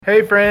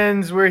Hey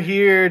friends, we're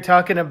here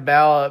talking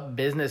about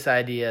business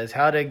ideas,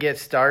 how to get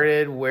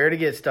started, where to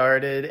get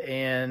started,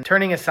 and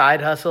turning a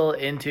side hustle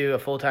into a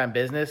full-time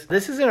business.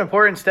 This is an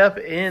important step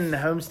in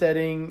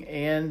homesteading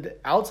and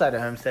outside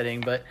of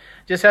homesteading, but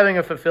just having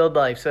a fulfilled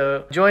life.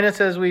 So join us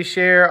as we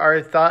share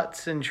our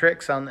thoughts and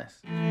tricks on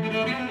this.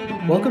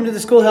 Welcome to the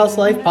Schoolhouse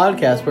Life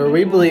podcast, where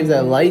we believe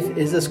that life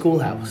is a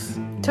schoolhouse.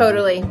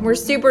 Totally. We're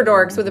super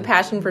dorks with a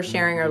passion for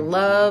sharing our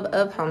love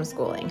of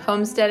homeschooling,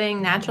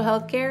 homesteading, natural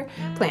health care,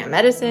 plant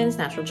medicines,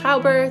 natural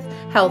childbirth,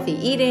 healthy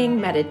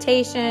eating,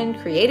 meditation,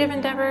 creative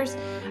endeavors,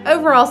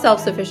 overall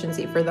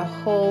self-sufficiency for the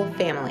whole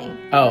family.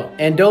 Oh,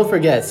 and don't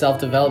forget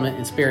self-development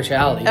and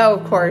spirituality. Oh,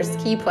 of course,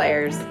 key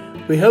players.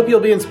 We hope you'll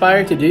be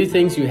inspired to do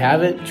things you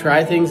haven't,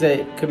 try things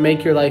that could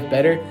make your life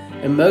better,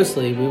 and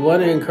mostly, we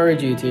want to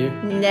encourage you to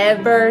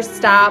never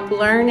stop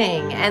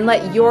learning and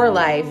let your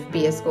life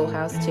be a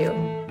schoolhouse too.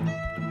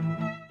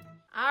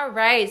 All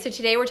right, so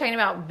today we're talking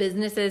about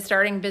businesses,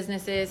 starting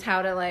businesses,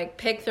 how to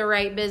pick the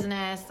right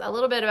business, a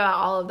little bit about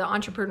all of the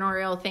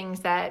entrepreneurial things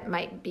that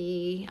might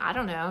be, I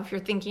don't know, if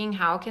you're thinking,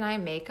 how can I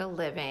make a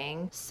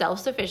living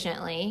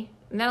self-sufficiently?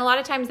 And then a lot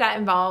of times that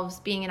involves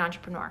being an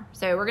entrepreneur.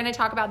 So we're going to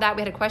talk about that.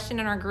 We had a question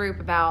in our group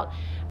about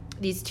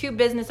these two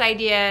business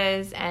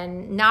ideas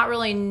and not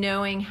really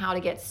knowing how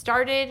to get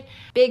started,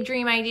 big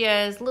dream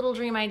ideas, little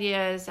dream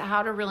ideas,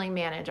 how to really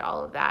manage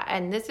all of that.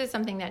 And this is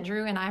something that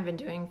Drew and I have been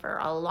doing for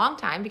a long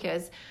time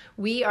because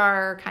we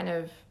are kind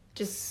of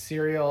just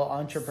serial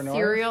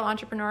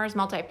entrepreneurs,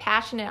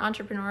 multi-passionate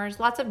entrepreneurs,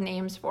 lots of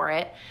names for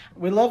it.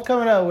 We love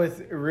coming up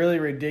with really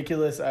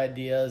ridiculous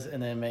ideas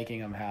and then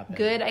making them happen.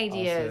 Good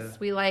ideas. Also,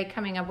 we like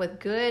coming up with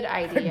good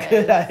ideas.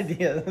 Good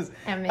ideas.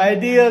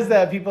 Ideas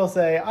that people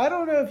say, I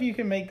don't know if you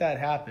can make that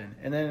happen.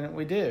 And then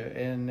we do.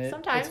 And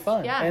sometimes, it's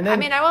fun. Yeah. And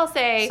then, I will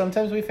say,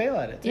 sometimes we fail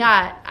at it too.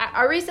 Yeah.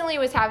 I recently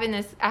was having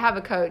this, I have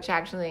a coach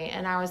actually,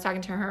 and I was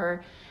talking to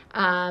her.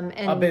 And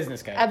a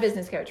business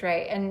coach,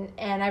 right? And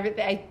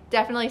I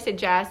definitely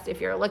suggest if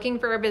you're looking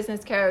for a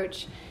business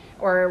coach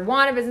or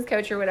want a business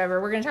coach or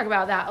whatever, we're going to talk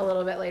about that a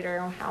little bit later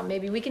on how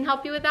maybe we can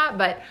help you with that.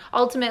 But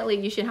ultimately,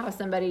 you should have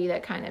somebody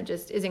that kind of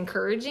just is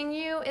encouraging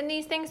you in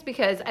these things,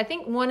 because I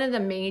think one of the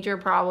major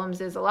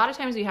problems is a lot of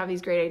times we have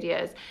these great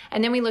ideas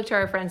and then we look to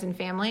our friends and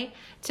family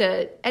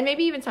and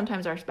maybe even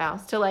sometimes our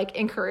spouse to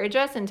encourage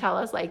us and tell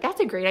us that's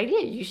a great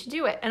idea, you should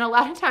do it. And a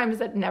lot of times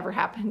that never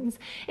happens.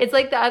 It's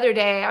like the other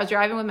day I was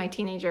driving with my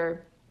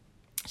teenager.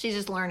 She's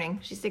just learning.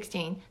 She's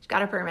 16. She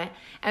got her permit.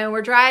 And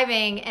we're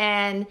driving,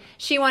 and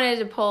she wanted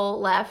to pull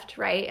left,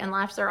 right? And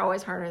lefts are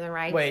always harder than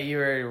rights. Wait, you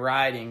were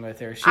riding with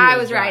her? I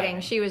was riding.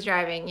 She was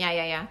driving.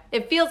 Yeah.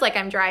 It feels like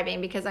I'm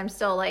driving because I'm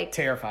still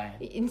terrifying.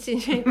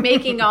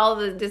 Making all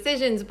the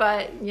decisions,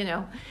 but,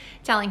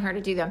 telling her to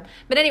do them.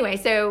 But anyway,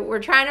 so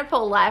we're trying to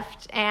pull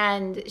left,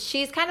 and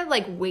she's kind of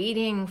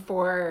waiting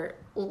for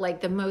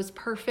the most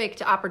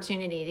perfect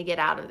opportunity to get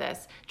out of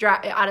this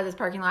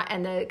parking lot,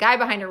 and the guy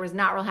behind her was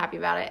not real happy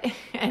about it,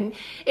 and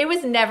it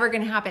was never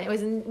going to happen.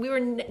 We were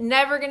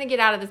never going to get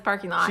out of this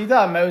parking lot. She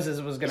thought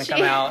Moses was going to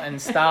come out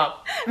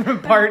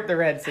and part the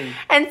Red Sea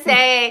and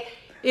say,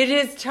 it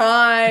is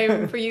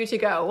time for you to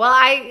go. Well,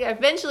 I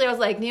was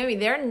like, Naomi,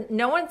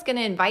 no one's going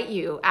to invite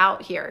you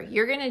out here.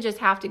 You're going to just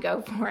have to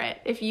go for it.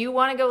 If you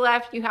want to go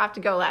left, you have to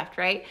go left,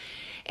 right?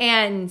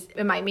 And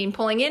it might mean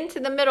pulling into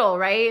the middle,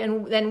 right?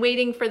 And then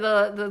waiting for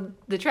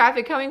the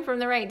traffic coming from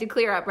the right to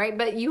clear up, right?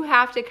 But you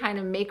have to kind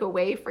of make a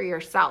way for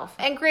yourself.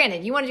 And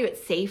granted, you want to do it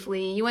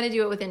safely. You want to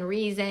do it within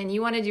reason.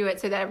 You want to do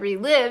it so that everybody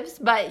lives,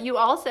 but you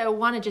also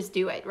want to just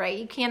do it, right?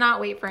 You cannot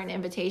wait for an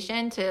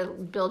invitation to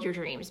build your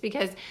dreams,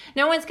 because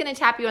no one's going to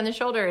tap you on the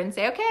shoulder and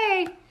say,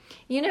 okay,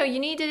 you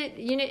need to,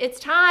 it's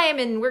time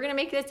and we're going to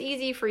make this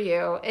easy for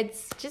you.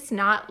 It's just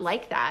not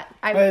like that.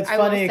 It's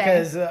funny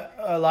because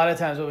a lot of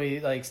times when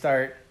we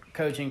start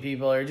coaching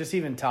people or just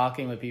even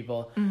talking with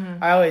people,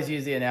 mm-hmm. I always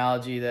use the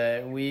analogy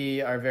that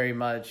we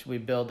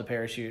build the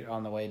parachute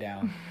on the way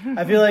down.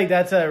 I feel like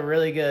that's a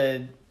really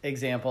good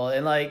example.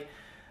 And I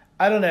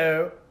don't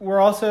know, we're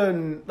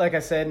also, like I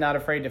said, not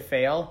afraid to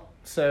fail.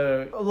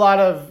 So a lot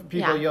of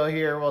people you'll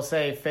hear will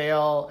say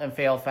fail and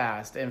fail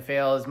fast and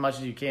fail as much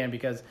as you can,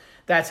 because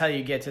that's how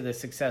you get to the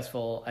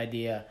successful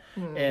idea.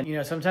 Mm.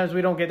 And, sometimes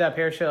we don't get that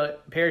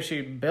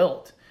parachute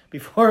built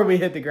before we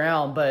hit the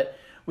ground, but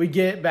we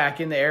get back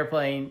in the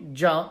airplane,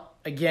 jump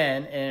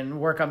again, and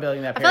work on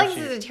building that parachute. I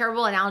feel like this is a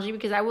terrible analogy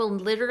because I will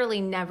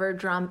literally never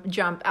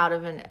jump out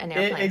of an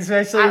airplane.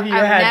 Especially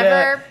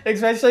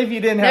if you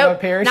didn't have a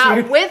parachute.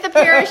 Not with a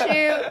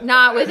parachute,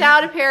 not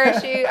without a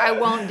parachute. I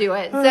won't do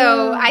it.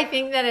 So I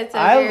think that it's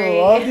I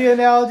love the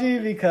analogy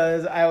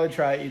because I would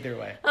try either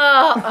way.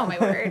 Oh my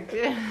word.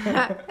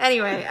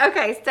 Anyway,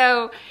 okay.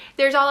 So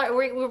there's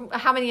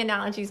how many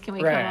analogies can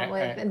we come up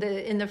with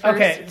in the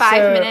first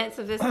 5 minutes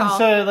of this call?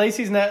 So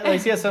Lacey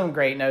has some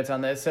great notes on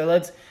this. So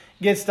let's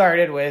get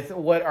started with,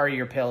 what are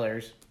your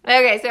pillars?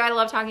 Okay, so I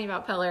love talking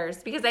about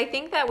pillars because I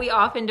think that we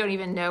often don't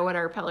even know what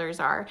our pillars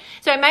are.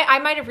 So I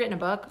might have written a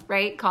book,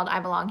 right, called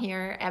I Belong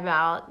Here,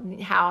 about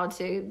how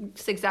to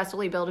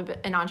successfully build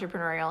an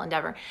entrepreneurial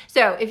endeavor.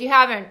 So if you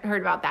haven't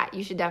heard about that,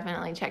 you should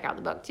definitely check out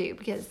the book too,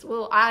 because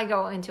I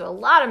go into a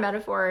lot of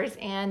metaphors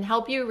and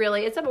help you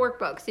really, it's a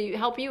workbook, so you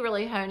help you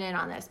really hone in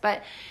on this.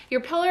 But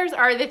your pillars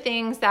are the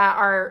things that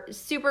are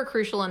super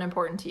crucial and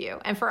important to you.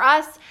 And for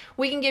us,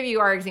 we can give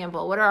you our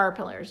example. What are our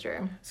pillars,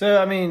 Drew? So,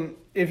 I mean,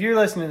 if you're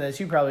listening to this,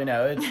 you probably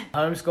know it's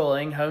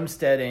homeschooling,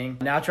 homesteading,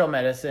 natural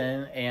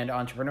medicine, and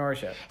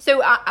entrepreneurship.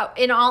 So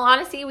in all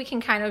honesty, we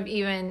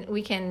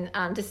can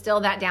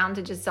distill that down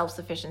to just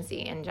self-sufficiency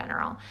in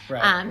general.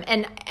 Right.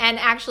 And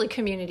actually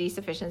community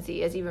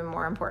sufficiency is even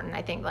more important.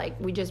 I think like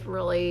we just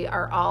really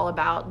are all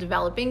about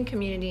developing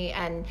community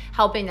and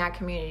helping that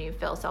community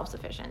feel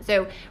self-sufficient.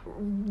 So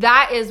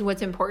that is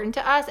what's important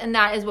to us, and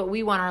that is what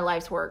we want our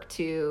life's work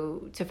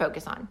to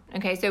focus on.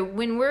 Okay, so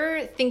when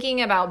we're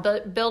thinking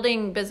about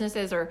building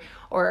businesses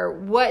or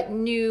what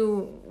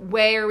new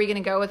way are we going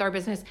to go with our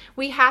business,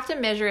 we have to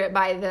measure it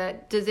by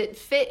does it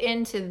fit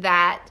into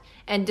that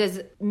and does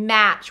it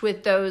match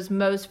with those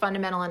most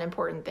fundamental and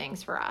important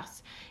things for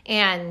us.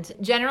 And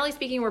generally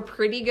speaking, we're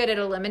pretty good at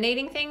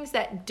eliminating things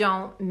that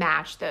don't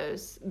match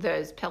those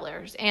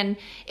pillars. And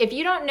if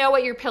you don't know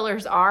what your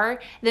pillars are,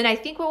 then I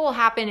think what will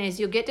happen is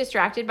you'll get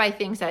distracted by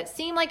things that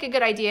seem like a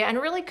good idea and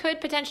really could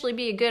potentially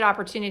be a good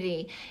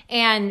opportunity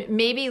and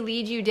maybe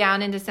lead you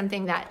down into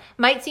something that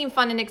might seem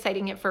fun and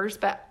exciting at first,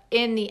 but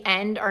in the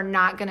end are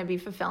not going to be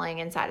fulfilling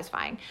and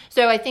satisfying.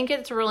 So I think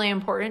it's really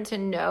important to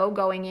know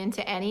going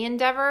into any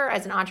endeavor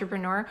as an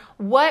entrepreneur,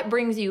 what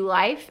brings you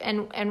life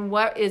and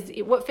what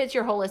fits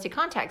your holistic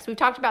context. We've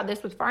talked about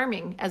this with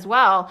farming as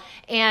well.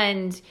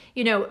 And,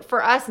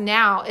 for us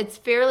now,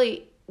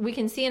 we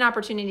can see an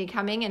opportunity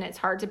coming and it's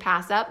hard to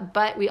pass up,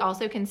 but we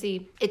also can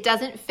see it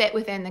doesn't fit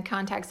within the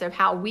context of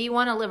how we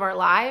want to live our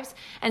lives.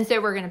 And so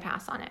we're going to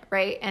pass on it.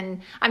 Right.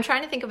 And I'm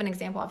trying to think of an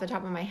example off the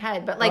top of my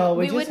head, but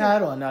we just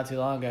had one not too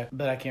long ago,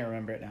 but I can't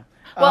remember it now.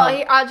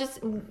 Well,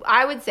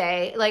 I would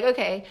say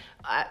okay,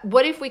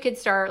 what if we could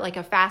start like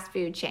a fast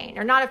food chain,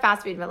 or not a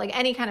fast food, but like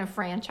any kind of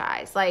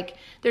franchise? Like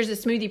there's a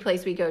smoothie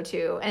place we go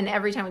to, and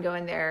every time we go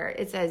in there,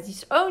 it says, you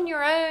own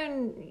your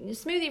own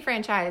smoothie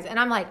franchise. And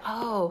I'm like,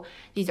 oh,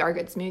 these are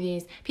good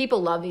smoothies.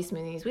 People love these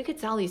smoothies. We could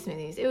sell these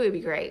smoothies. It would be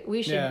great.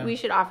 We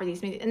should offer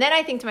these smoothies. And then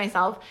I think to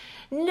myself,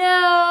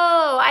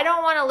 no, I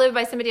don't want to live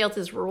by somebody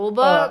else's rule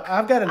book.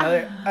 I've got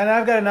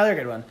another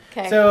good one.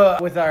 Okay. So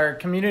with our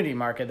community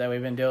market that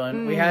we've been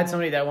doing, we had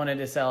somebody that wanted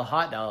to sell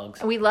hot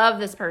dogs. We love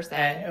this person.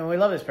 And we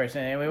love this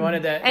person, and we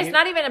wanted that. And it's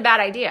not even a bad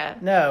idea.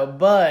 No,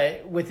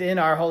 but within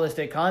our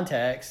holistic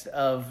context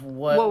of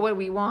what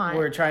we want,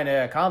 we're trying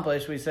to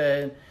accomplish, we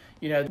said,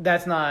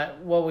 that's not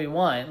what we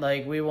want.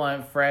 Like, we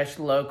want fresh,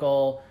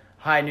 local,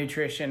 high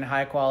nutrition,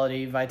 high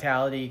quality,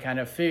 vitality kind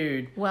of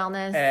food.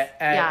 Wellness.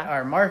 At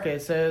our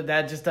market. So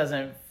that just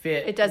doesn't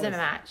fit. It doesn't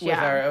match with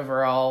our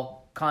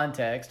overall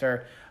context,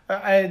 or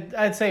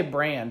I'd say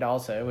brand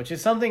also, which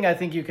is something I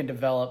think you can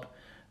develop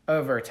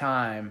over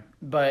time,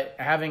 but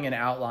having an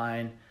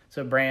outline,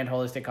 so brand,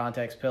 holistic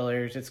context,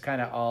 pillars, it's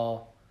kind of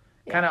all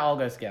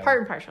goes together. Part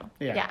and partial.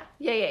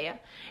 Yeah.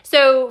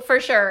 So for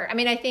sure, I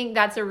mean, I think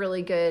that's a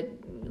really good,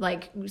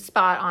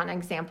 spot on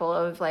example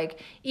of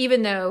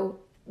even though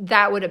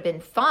that would have been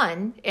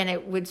fun and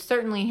it would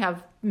certainly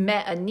have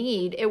met a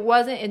need, it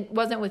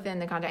wasn't within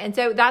the context. And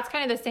so that's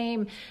kind of the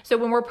same. So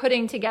when we're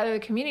putting together the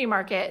community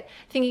market,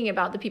 thinking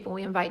about the people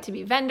we invite to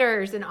be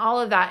vendors and all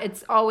of that,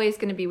 it's always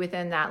going to be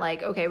within that,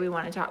 okay, we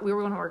want to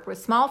work with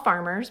small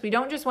farmers. We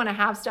don't just want to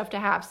have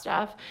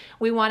stuff.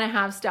 We want to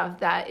have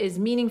stuff that is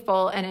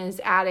meaningful and is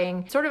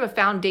adding sort of a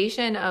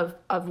foundation of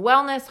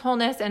wellness,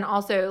 wholeness, and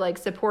also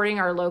supporting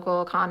our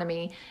local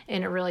economy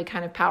in a really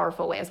kind of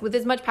powerful way, with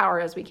as much power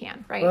as we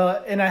can, right?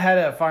 Well, and I had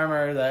a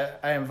farmer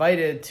that I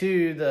invited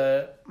to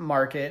the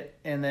market,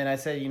 and then I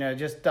said,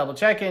 just double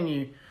checking,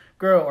 you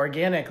grow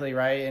organically,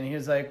 right? And he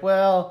was like,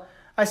 well,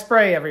 I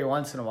spray every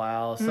once in a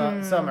while,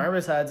 some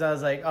herbicides. I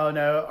was like, oh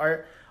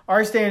no,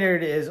 our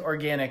standard is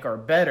organic or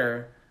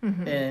better.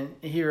 Mm-hmm. And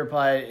he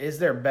replied, is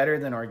there better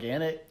than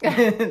organic?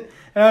 And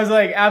I was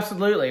like,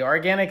 absolutely.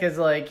 Organic is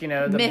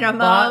the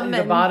minimum,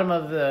 the bottom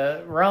of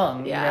the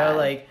rung,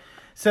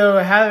 so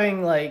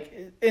having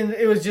and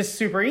it was just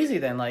super easy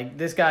then.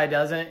 This guy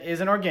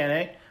isn't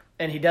organic,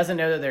 and he doesn't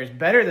know that there's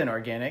better than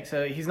organic,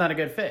 so he's not a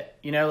good fit,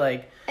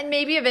 And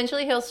maybe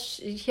eventually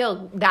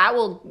that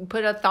will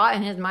put a thought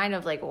in his mind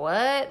of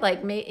what,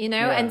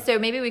 Yeah. And so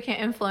maybe we can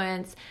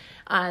influence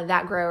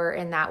that grower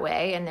in that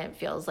way, and it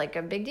feels like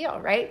a big deal,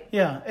 right?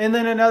 Yeah, and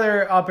then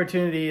another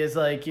opportunity is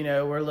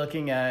we're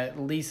looking at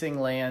leasing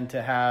land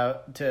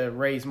to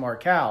raise more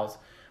cows.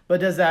 But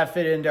does that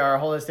fit into our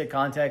holistic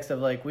context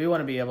of we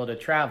want to be able to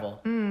travel,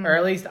 or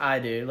at least I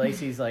do.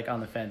 Lacey's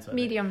on the fence with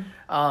medium.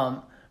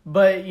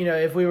 But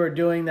if we were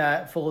doing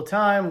that full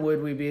time,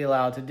 would we be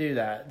allowed to do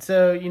that?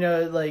 So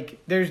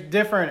there's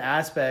different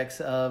aspects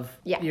of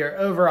your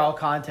overall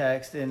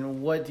context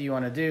and what do you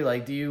want to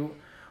do? Do you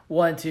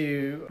want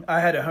to? I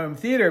had a home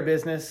theater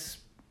business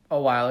a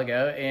while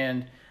ago,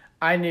 and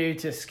I knew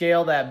to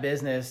scale that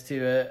business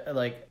to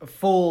a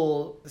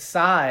full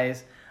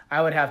size,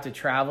 I would have to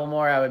travel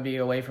more. I would be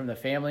away from the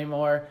family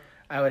more.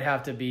 I would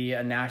have to be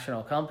a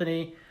national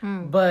company.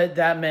 But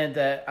that meant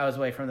that I was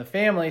away from the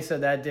family, so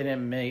that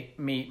didn't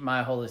meet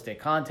my holistic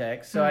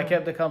context. So I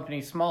kept the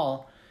company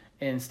small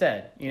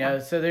instead.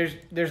 So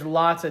there's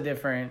lots of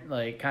different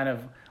kind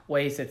of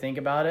ways to think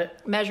about it.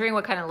 Measuring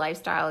what kind of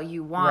lifestyle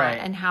you want, right.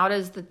 And how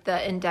does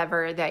the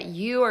endeavor that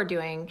you are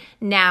doing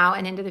now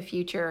and into the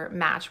future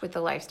match with the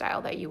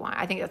lifestyle that you want.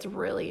 I think that's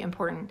really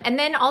important. And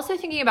then also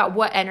thinking about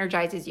what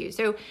energizes you.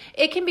 So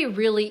it can be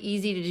really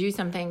easy to do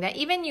something that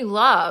even you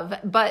love,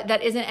 but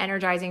that isn't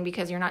energizing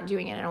because you're not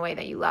doing it in a way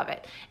that you love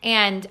it.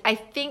 And I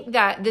think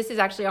that this is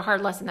actually a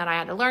hard lesson that I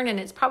had to learn, and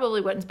it's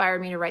probably what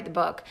inspired me to write the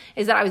book,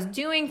 is that I was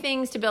doing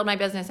things to build my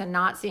business and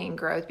not seeing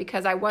growth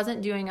because I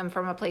wasn't doing them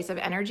from a place of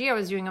energy. I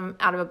was doing them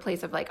out of a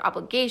place of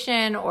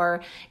obligation,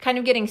 or kind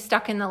of getting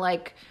stuck in the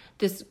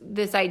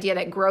this idea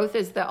that growth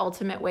is the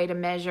ultimate way to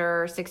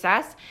measure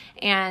success.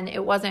 And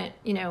it wasn't,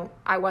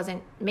 I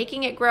wasn't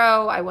making it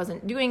grow. I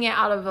wasn't doing it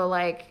out of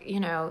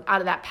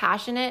out of that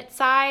passionate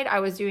side. I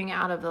was doing it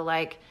out of the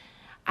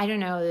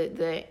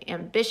the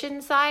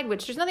ambition side,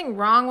 which there's nothing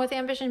wrong with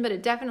ambition, but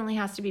it definitely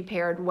has to be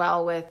paired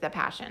well with the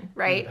passion,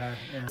 right?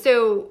 Yeah.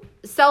 So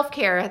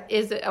self-care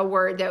is a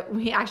word that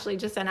we actually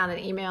just sent out an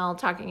email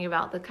talking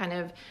about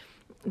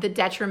the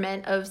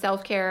detriment of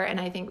self-care. And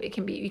I think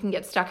you can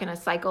get stuck in a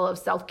cycle of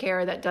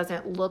self-care that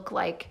doesn't look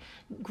like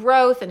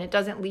growth, and it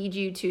doesn't lead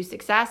you to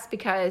success,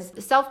 because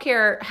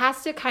self-care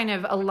has to kind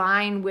of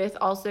align with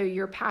also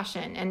your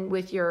passion and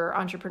with your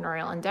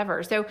entrepreneurial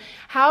endeavor. So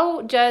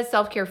how does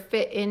self-care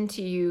fit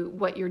into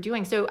what you're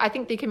doing? So I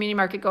think the community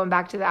market, going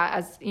back to that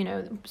as,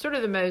 sort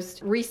of the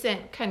most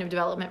recent kind of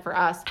development for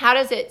us, how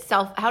does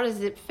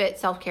it fit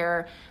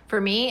self-care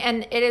for me?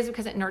 And it is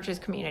because it nurtures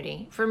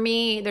community. For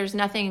me, there's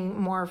nothing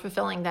more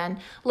fulfilling than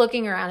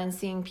looking around and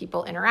seeing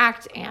people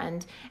interact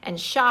and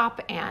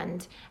shop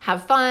and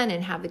have fun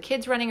and have the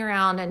kids running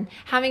around and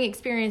having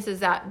experiences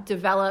that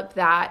develop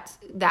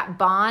that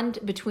bond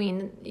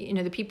between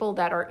the people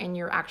that are in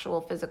your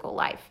actual physical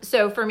life.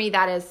 So for me,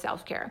 that is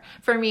self-care.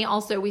 For me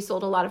also, we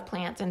sold a lot of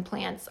plants, and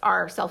plants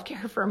are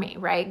self-care for me,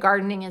 right?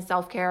 Gardening is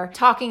self-care.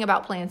 Talking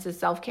about plants is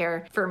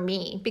self-care for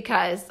me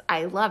because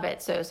I love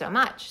it so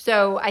much.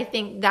 So I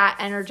think that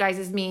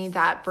energizes me,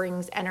 that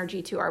brings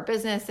energy to our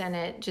business, and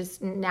it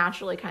just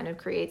naturally kind of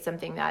creates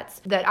something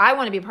that I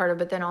want to be a part of,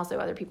 but then also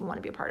other people want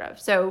to be a part of.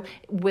 So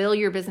will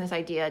your business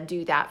idea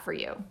do that for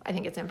you? I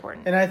think it's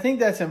important. And I think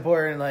that's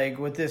important,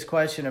 with this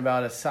question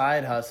about a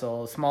side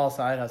hustle, a small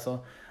side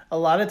hustle, a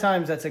lot of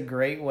times that's a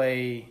great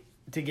way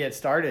to get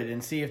started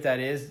and see if that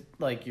is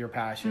your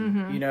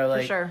passion.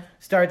 For sure.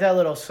 Start that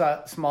little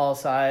small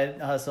side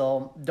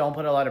hustle. Don't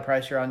put a lot of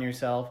pressure on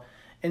yourself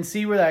and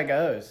see where that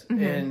goes.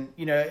 And,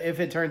 if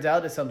it turns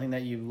out to something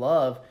that you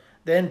love,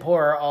 then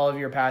pour all of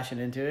your passion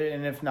into it.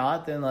 And if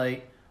not, then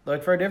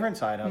look for a different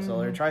side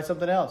hustle or try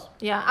something else.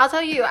 Yeah, I'll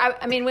tell you,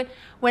 I mean,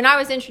 when I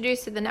was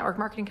introduced to the network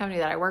marketing company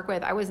that I work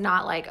with, I was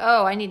not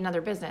I need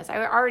another business.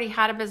 I already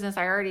had a business.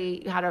 I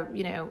already had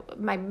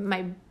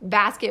my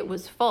basket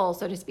was full,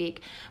 so to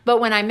speak. But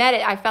when I met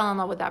it, I fell in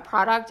love with that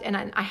product, and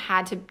I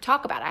had to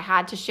talk about it. I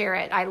had to share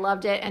it. I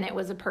loved it, and it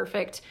was a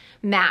perfect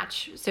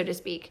match, so to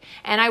speak.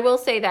 And I will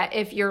say that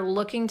if you're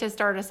looking to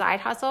start a side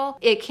hustle,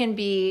 it can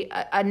be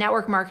a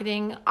network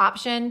marketing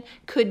option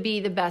could be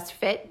the best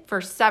fit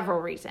for several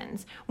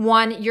reasons.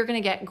 One, you're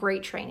going to get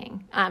great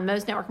training.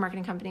 Most network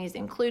marketing companies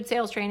include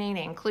sales training.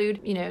 They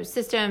include,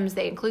 systems.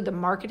 They include the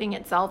marketing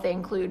itself. They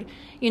include,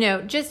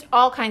 just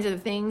all kinds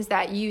of things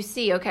that you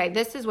see. Okay,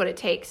 this is what it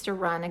takes to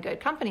run a good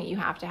company. You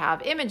have to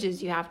have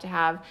images. You have to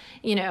have,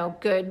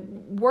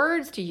 good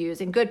words to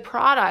use and good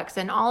products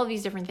and all of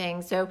these different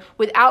things. So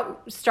without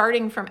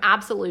starting from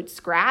absolute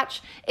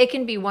scratch, it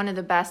can be one of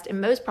the best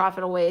and most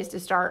profitable ways to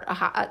start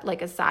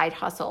a side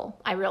hustle,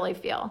 I really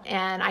feel.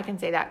 And I can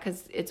say that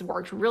because it's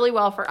worked really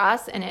well for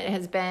us. And it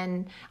has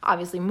been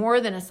obviously more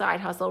than a side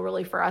hustle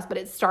really for us, but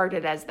it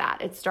started as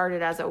that. It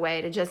started as a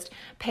way to just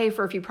pay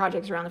for a few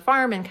projects around the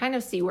farm and kind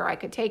of see where I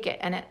could take it.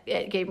 And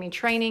it gave me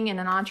training in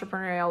an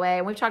entrepreneurial way.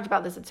 And we've talked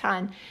about this a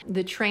ton.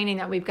 The training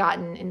that we've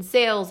gotten in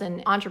sales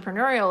and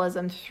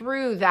entrepreneurialism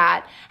through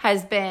that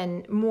has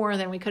been more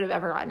than we could have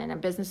ever gotten in a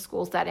business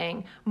school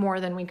setting, more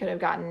than we could have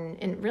gotten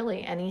in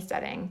really any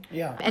setting.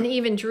 Yeah. And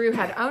even Drew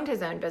had owned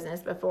his own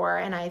business before.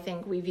 And I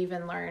think we've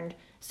even learned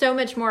so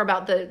much more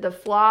about the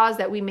flaws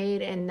that we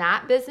made in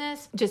that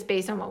business just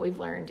based on what we've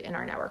learned in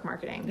our network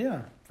marketing.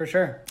 Yeah, for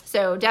sure.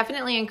 So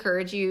definitely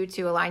encourage you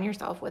to align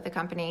yourself with a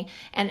company.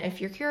 And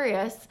if you're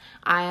curious,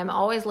 I am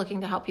always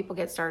looking to help people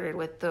get started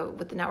with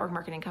the network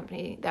marketing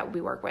company that we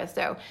work with.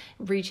 So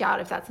reach out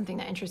if that's something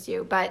that interests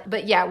you.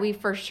 But yeah, we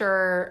for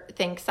sure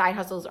think side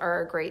hustles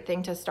are a great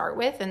thing to start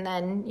with. And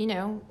then,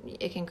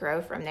 it can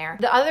grow from there.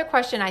 The other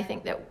question I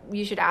think that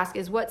you should ask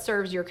is what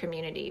serves your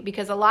community?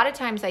 Because a lot of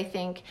times I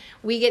think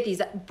we get these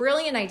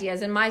brilliant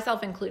ideas, and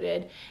myself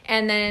included,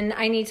 and then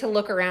I need to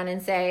look around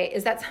and say,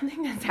 is that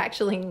something that's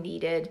actually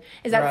needed needed?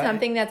 Is that Right.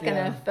 something that's going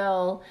to Yeah.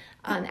 fill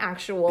an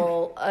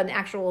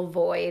actual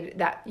void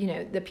that, you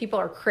know, the people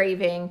are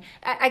craving?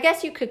 I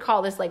guess you could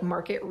call this like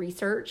market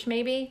research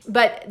maybe,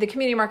 but the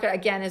community market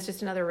again is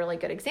just another really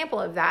good example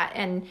of that.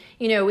 And,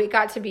 you know, it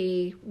got to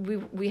be,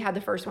 we had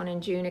the first one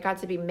in June, it got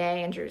to be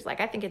May, and Drew's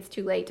like, I think it's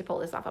too late to pull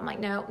this off. I'm like,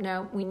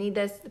 no, we need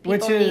this. The people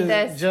Which need is,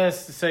 this.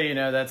 just so you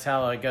know, that's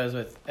how it goes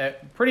with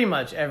pretty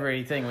much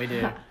everything we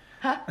do.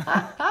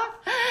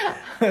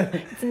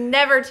 It's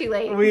never too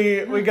late.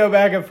 We go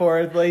back and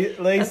forth.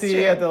 Lacey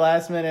true. at the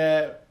last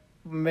minute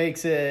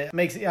makes the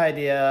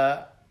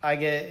idea. I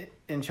get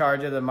in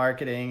charge of the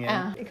marketing,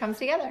 and It comes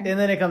together. and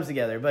then it comes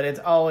together. But it's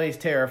always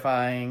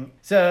terrifying.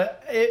 So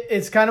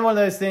it's kind of one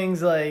of those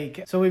things.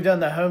 Like, so we've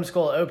done the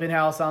homeschool open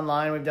house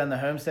online. We've done the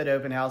homestead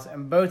open house,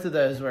 and both of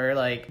those were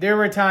like, there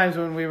were times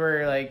when we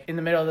were like in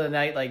the middle of the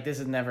night, like, this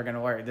is never going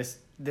to work.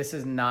 This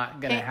is not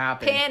going to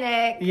happen.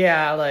 Panic.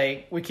 Yeah,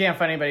 like, we can't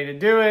find anybody to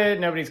do it.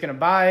 Nobody's going to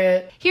buy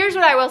it. Here's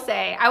what I will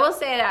say. I will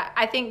say that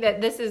I think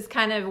that this is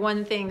kind of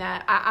one thing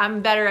that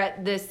I'm better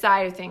at, this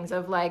side of things,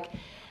 of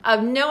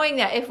knowing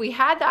that if we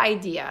had the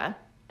idea,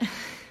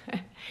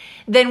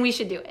 then we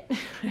should do it.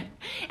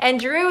 And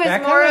Drew is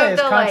That more kind of of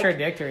the is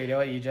contradictory to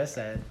what you just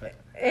said. But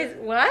is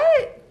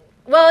what?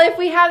 Well, if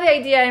we have the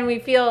idea and we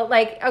feel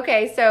like,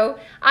 okay, so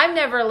I'm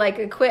never like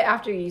a quit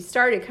after you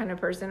started kind of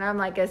person. I'm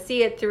like a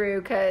see it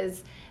through,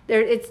 because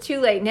it's too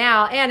late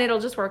now and it'll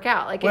just work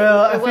out. Like,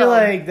 well, it I will. feel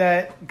like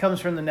that comes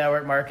from the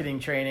network marketing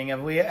training.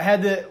 Of we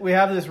have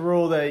this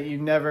rule that you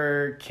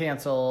never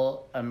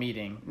cancel a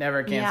meeting,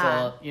 never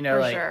cancel.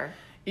 for sure.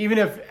 Even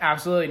if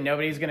absolutely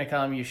nobody's going to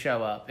come, you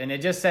show up. And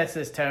it just sets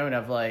this tone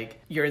of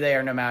like, you're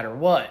there no matter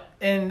what.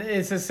 And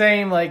it's the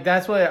same, like,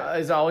 that's what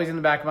is always in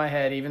the back of my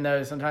head, even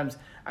though sometimes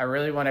I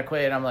really want to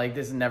quit and I'm like,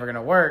 this is never going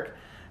to work.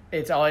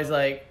 It's always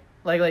like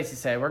Lacey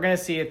said, we're going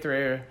to see it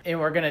through and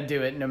we're going to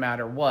do it no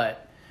matter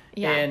what.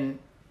 Yeah. And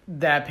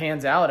that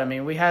pans out. I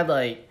mean, we had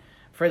like,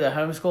 for the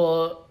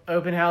homeschool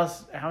open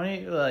house, how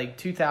many, like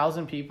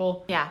 2,000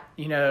 people? Yeah.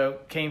 You know,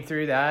 came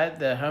through that.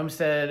 The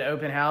homestead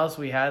open house,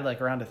 we had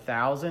like around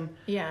 1,000.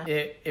 Yeah.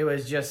 It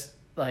was just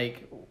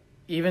like,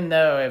 even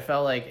though it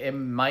felt like it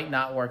might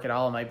not work at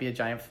all, it might be a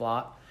giant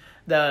flop.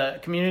 The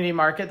community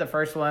market, the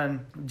first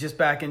one, just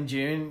back in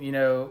June, you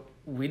know,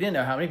 we didn't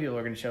know how many people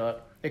were going to show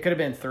up. It could have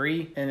been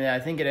 3, and I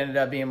think it ended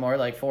up being more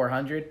like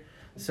 400.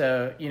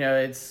 So, you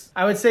know,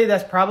 I would say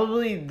that's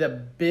probably the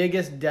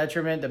biggest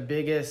detriment, the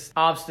biggest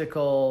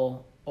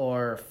obstacle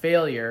or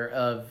failure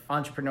of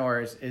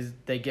entrepreneurs is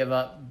they give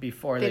up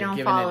before they've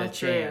given it a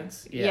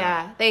chance.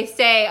 Yeah. They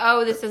say,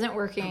 oh, this isn't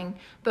working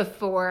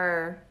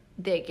before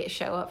they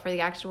show up for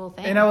the actual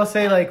thing. And I will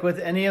say, like, with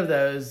any of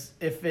those,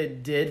 if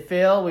it did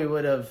fail, we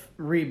would have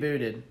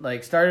rebooted,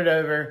 like started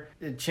over,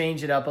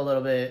 change it up a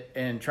little bit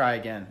and try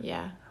again.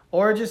 Yeah.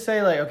 Or just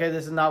say like, okay,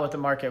 this is not what the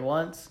market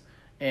wants,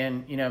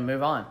 and, you know,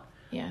 move on.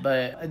 Yeah.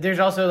 But there's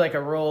also like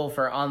a rule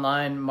for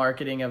online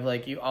marketing of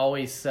like, you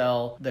always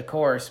sell the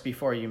course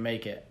before you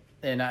make it.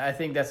 And I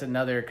think that's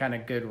another kind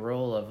of good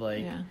rule of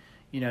like,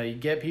 you know, you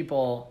get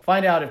people,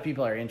 find out if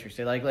people are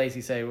interested. Like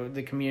Lacey said,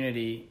 the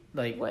community,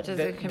 like, What does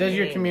does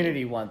your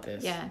community want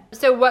this? Yeah.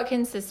 So what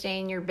can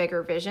sustain your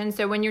bigger vision?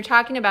 So when you're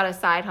talking about a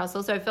side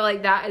hustle, so I feel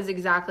like that is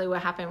exactly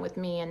what happened with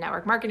me in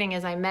network marketing.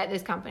 Is I met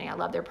this company. I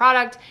love their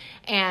product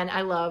and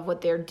I love what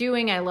they're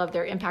doing. I love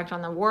their impact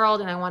on the world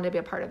and I wanted to be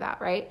a part of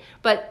that, right?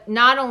 But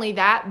not only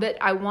that, but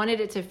I wanted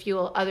it to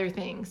fuel other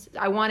things.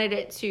 I wanted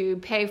it to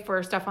pay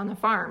for stuff on the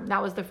farm.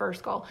 That was the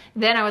first goal.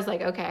 Then I was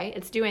like, okay,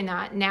 it's doing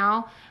that.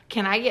 Now,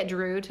 can I get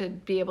Drew to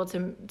be able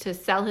to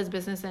sell his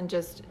business and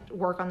just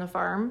work on the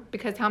farm?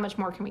 Because how much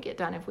more can we get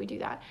done if we do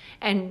that?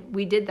 And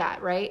we did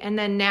that, right? And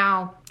then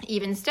now,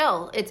 even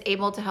still, it's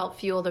able to help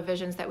fuel the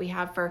visions that we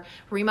have for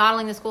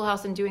remodeling the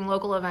schoolhouse and doing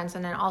local events,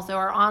 and then also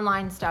our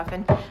online stuff.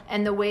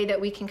 And the way that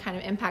we can kind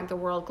of impact the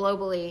world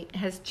globally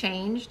has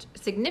changed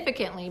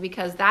significantly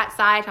because that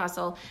side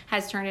hustle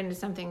has turned into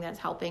something that's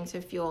helping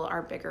to fuel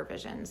our bigger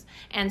visions.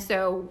 And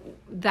so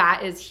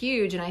that is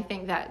huge. And I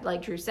think that,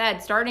 like Drew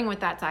said, starting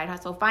with that side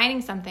hustle,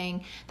 finding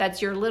something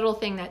that's your little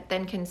thing that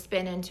then can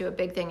spin into a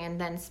big thing and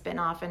then spin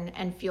off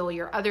and fuel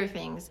your other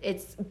things.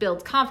 It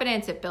builds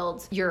confidence. It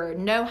builds your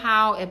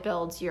know-how. It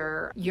builds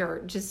your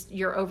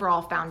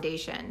overall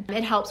foundation.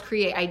 It helps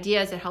create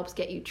ideas. It helps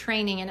get you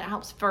training, and it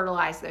helps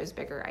fertilize those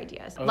bigger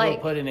ideas. Oh, we'll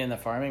put it in the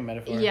farming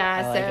metaphor.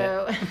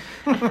 Yeah.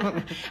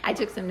 I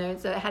took some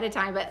notes ahead of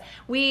time, but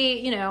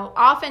we,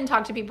 often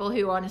talk to people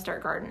who want to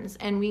start gardens,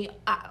 and we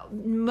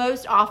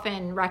most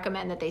often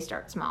recommend that they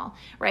start small,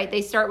 right?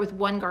 They start with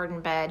one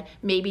garden bed,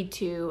 maybe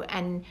 2,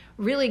 and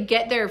really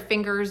get their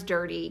fingers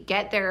dirty,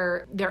 get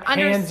their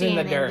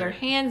understanding, their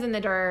hands in the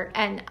dirt,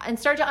 and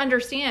start to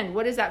understand,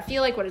 what does that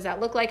feel like like? What does that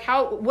look like?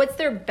 What's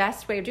their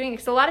best way of doing it?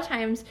 Because a lot of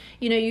times,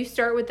 you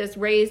start with this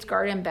raised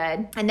garden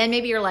bed, and then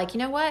maybe you're like, you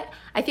know what?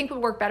 I think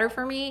would work better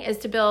for me is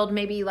to build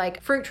maybe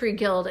like fruit tree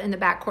guild in the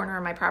back corner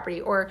of my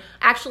property, or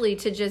actually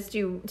to just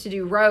do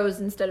rows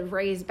instead of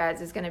raised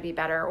beds is going to be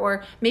better.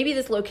 Or maybe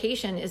this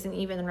location isn't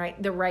even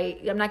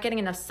I'm not getting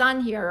enough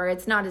sun here, or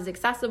it's not as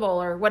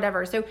accessible, or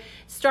whatever. So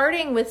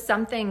starting with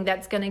something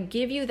that's going to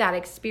give you that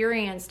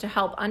experience to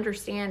help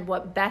understand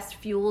what best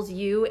fuels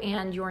you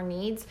and your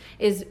needs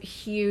is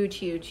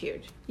huge,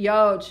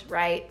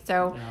 right?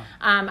 So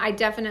I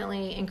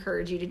definitely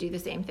encourage you to do the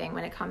same thing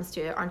when it comes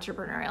to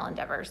entrepreneurial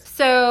endeavors.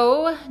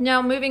 So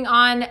now moving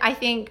on, I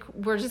think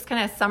we're just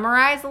going to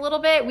summarize a little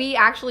bit. We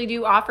actually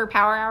do offer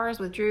power hours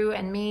with Drew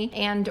and me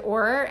and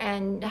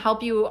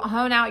help you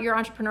hone out your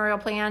entrepreneurial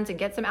plans and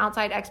get some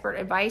outside expert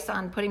advice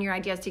on putting your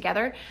ideas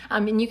together.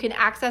 And you can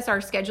access our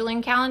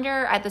scheduling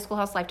calendar at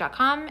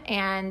theschoolhouselife.com.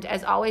 And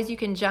as always, you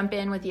can jump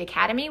in with the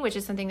Academy, which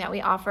is something that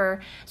we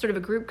offer, sort of a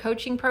group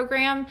coaching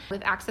program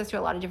with access to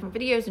a lot of different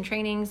videos and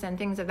trainings and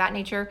things of that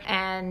nature,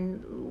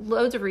 and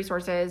loads of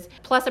resources,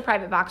 plus a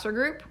private Voxer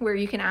group where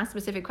you can ask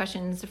specific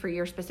questions for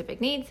your specific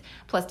needs,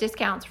 plus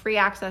discounts, free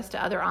access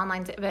to other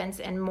online events,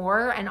 and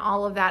more. And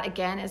all of that,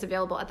 again, is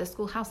available at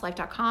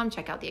theschoolhouselife.com.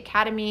 Check out the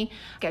Academy,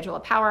 schedule a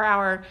power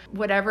hour,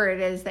 whatever it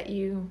is that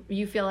you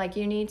feel like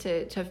you need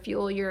to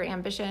fuel your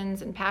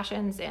ambitions and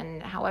passions,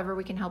 and however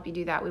we can help you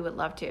do that, we would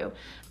love to.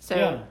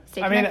 So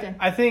stay connected.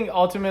 I think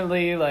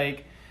ultimately,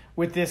 like,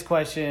 with this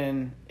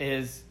question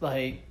is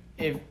like,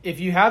 if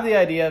you have the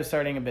idea of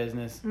starting a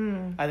business,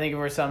 I think if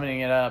we're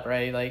summing it up,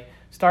 right? Like,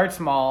 start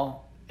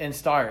small and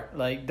start.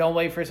 Like, don't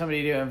wait for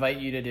somebody to invite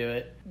you to do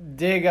it.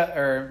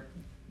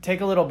 Take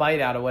a little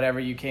bite out of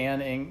whatever you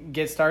can and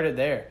get started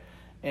there.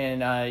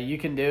 And you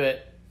can do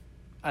it.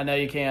 I know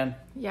you can.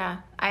 Yeah,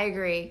 I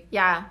agree.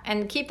 Yeah.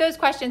 And keep those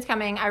questions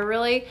coming. I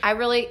really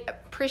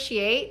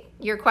appreciate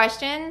your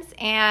questions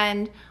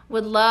and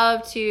would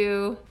love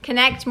to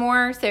connect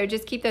more. So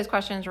just keep those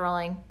questions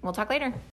rolling. We'll talk later.